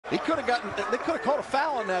He could have gotten, they could have called a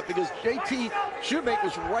foul on that because JT Shoemate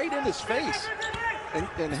was right in his face and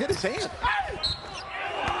hit his hand.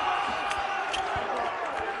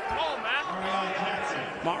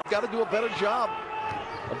 Got to do a better job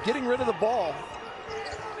of getting rid of the ball.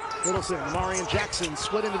 Littleson, Marreon Jackson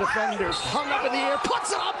split into defenders, hung up in the air,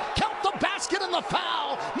 puts it up, count the basket and the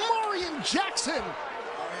foul. Marreon Jackson.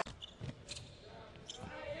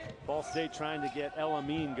 Ball State trying to get El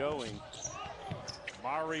Amin going.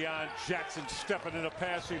 Marreon Jackson stepping in a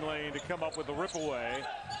passing lane to come up with a rip away.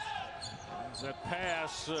 That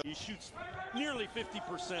pass, he shoots nearly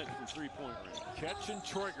 50% from three-point range. Catch and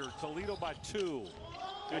trigger, Toledo by 2.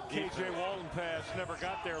 Good KJ Walton pass, never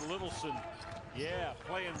got there. Littleson, yeah,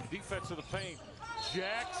 playing defense of the paint.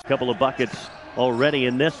 Jackson. Couple of buckets already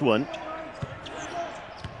in this one.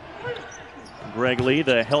 Greg Lee,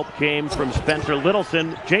 the help came from Spencer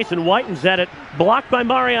Littleson. Jason Whiten's at it, blocked by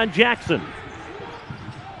Marreon Jackson.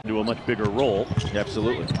 Do a much bigger role.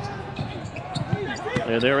 Absolutely.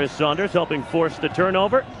 And there is Saunders helping force the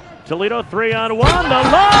turnover. Toledo 3-on-1, the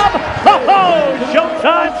lob! Ho-ho!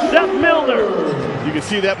 Showtime, Seth Milner. You can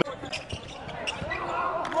see that.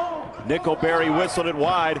 Nickelberry whistled it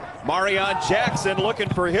wide. Marreon Jackson looking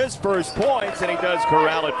for his first points, and he does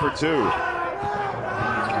corral it for 2.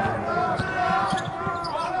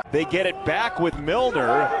 They get it back with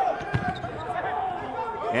Milner.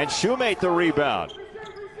 And Shoemate the rebound.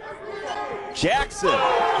 Jackson,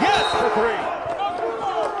 yes, for 3.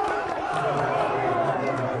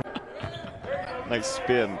 Nice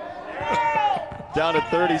spin. Down to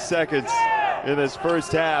 30 seconds in this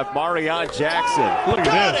first half. Marreon Jackson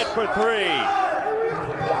got it for 3.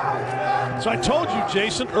 So I told you,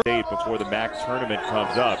 Jason. Before the MAC tournament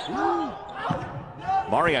comes up.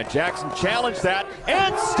 Marreon Jackson challenged that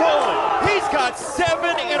and stole it. He's got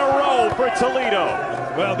 7 in a row for Toledo.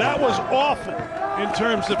 Well, that was awful in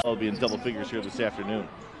terms of. I'll be in double figures here this afternoon.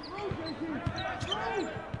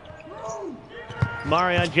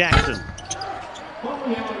 Marreon Jackson.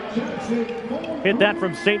 Hit that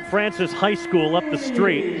from St. Francis High School up the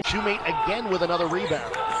street. Shoemate again with another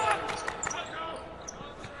rebound.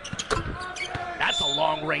 That's a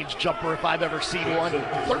long-range jumper if I've ever seen one.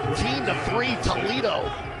 13-3 Toledo.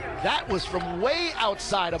 That was from way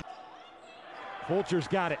outside of. Fulcher's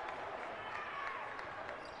got it.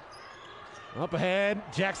 Up ahead,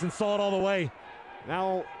 Jackson saw it all the way.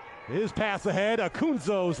 Now his pass ahead,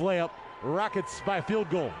 Akunzo's layup. Rockets by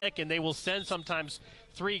field goal. And they will send sometimes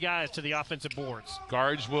 3 guys to the offensive boards.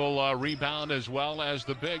 Guards will rebound as well as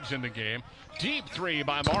the bigs in the game. Deep 3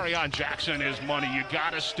 by Marreon Jackson is money. You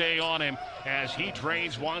got to stay on him as he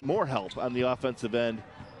drains one. More help on the offensive end,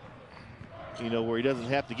 you know, where he doesn't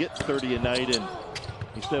have to get 30 a night and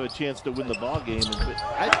he still have a chance to win the ball game.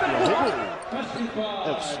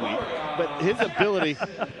 That's sweet. But his ability.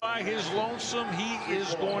 By his lonesome, he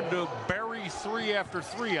is going to bury 3 after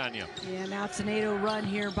 3 on you. Yeah, now tornado run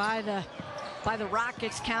here by the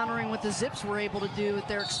Rockets, countering what the Zips were able to do with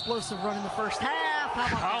their explosive run in the first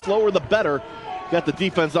half. Slower the better. Got the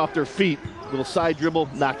defense off their feet. Little side dribble,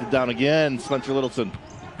 knocked it down again. Spencer Littleson.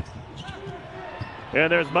 And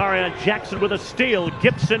there's Marreon Jackson with a steal.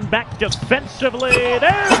 Gibson back defensively.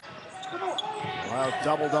 There. Wow,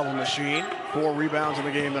 double-double machine. 4 rebounds in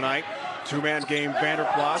the game tonight. 2-man game,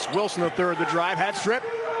 Vanderplas. Wilson the third, the drive, hat strip.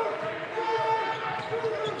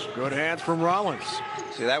 Good hands from Rollins.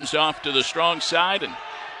 See, that was off to the strong side and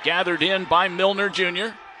gathered in by Milner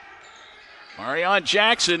Jr. Marreon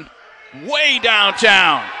Jackson way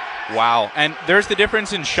downtown. Wow, and there's the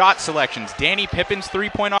difference in shot selections. Danny Pippen's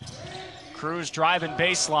 3-point. Cruz driving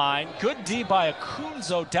baseline. Good D by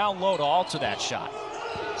Akunzo down low to alter that shot.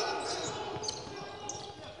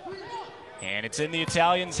 And it's in the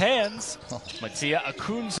Italians' hands. Mattia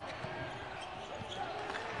Akunzo.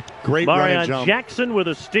 Great Marreon Jackson with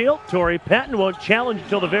a steal. Torrey Patton won't challenge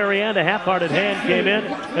until the very end. A half-hearted hand came in,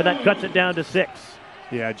 and that cuts it down to 6.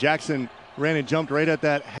 Yeah, Jackson ran and jumped right at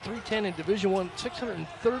that. 310 in Division I,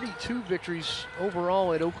 632 victories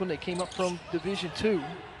overall at Oakland. They came up from Division II,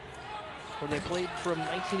 where they played from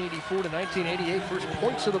 1984 to 1988. First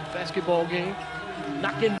points of the basketball game.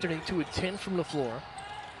 Not getting to a 10 from the floor.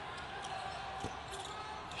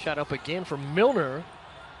 Shot up again from Milner.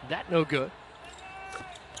 That no good.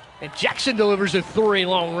 And Jackson delivers a 3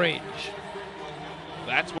 long range.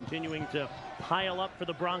 That's continuing to pile up for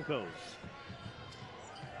the Broncos.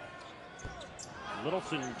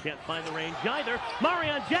 Littleson can't find the range either.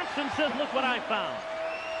 Marreon Jackson says, look what I found.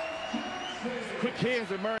 Quick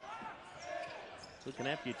hands at Murray. Looking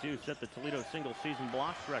after you too, set the Toledo single season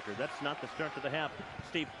blocks record. That's not the start to the half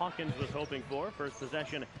Steve Hawkins was hoping for. First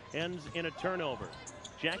possession ends in a turnover.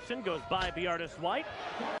 Jackson goes by Beardis White.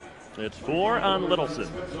 It's 4 on Littleson.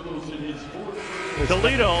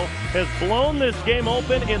 Toledo has blown this game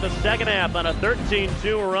open in the second half on a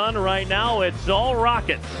 13-2 run. Right now, it's all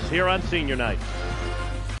Rockets here on senior night.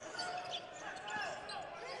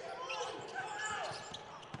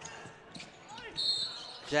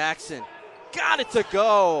 Jackson got it to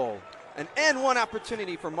go. An N1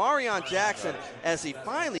 opportunity for Marreon Jackson as he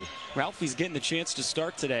finally... Ralphie's getting the chance to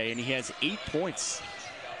start today, and he has 8 points.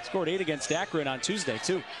 Scored 8 against Akron on Tuesday,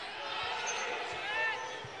 too.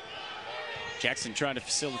 Jackson trying to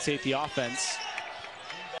facilitate the offense.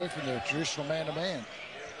 From their traditional man-to-man.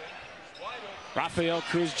 Rafael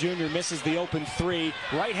Cruz Jr. misses the open 3.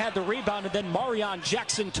 Wright had the rebound, and then Marreon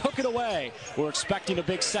Jackson took it away. We're expecting a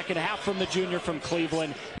big second half from the junior from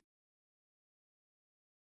Cleveland.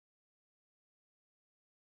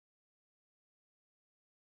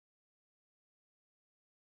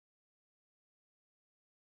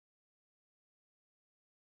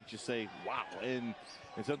 Just say wow, and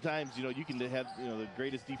sometimes you can have the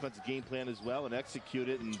greatest defensive game plan as well and execute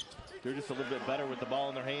it, and they're just a little bit better with the ball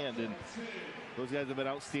in their hand, and those guys have been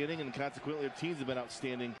outstanding, and consequently their teams have been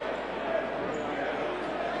outstanding.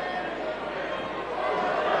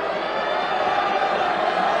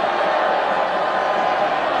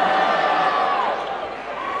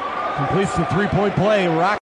 Completes the three-point play.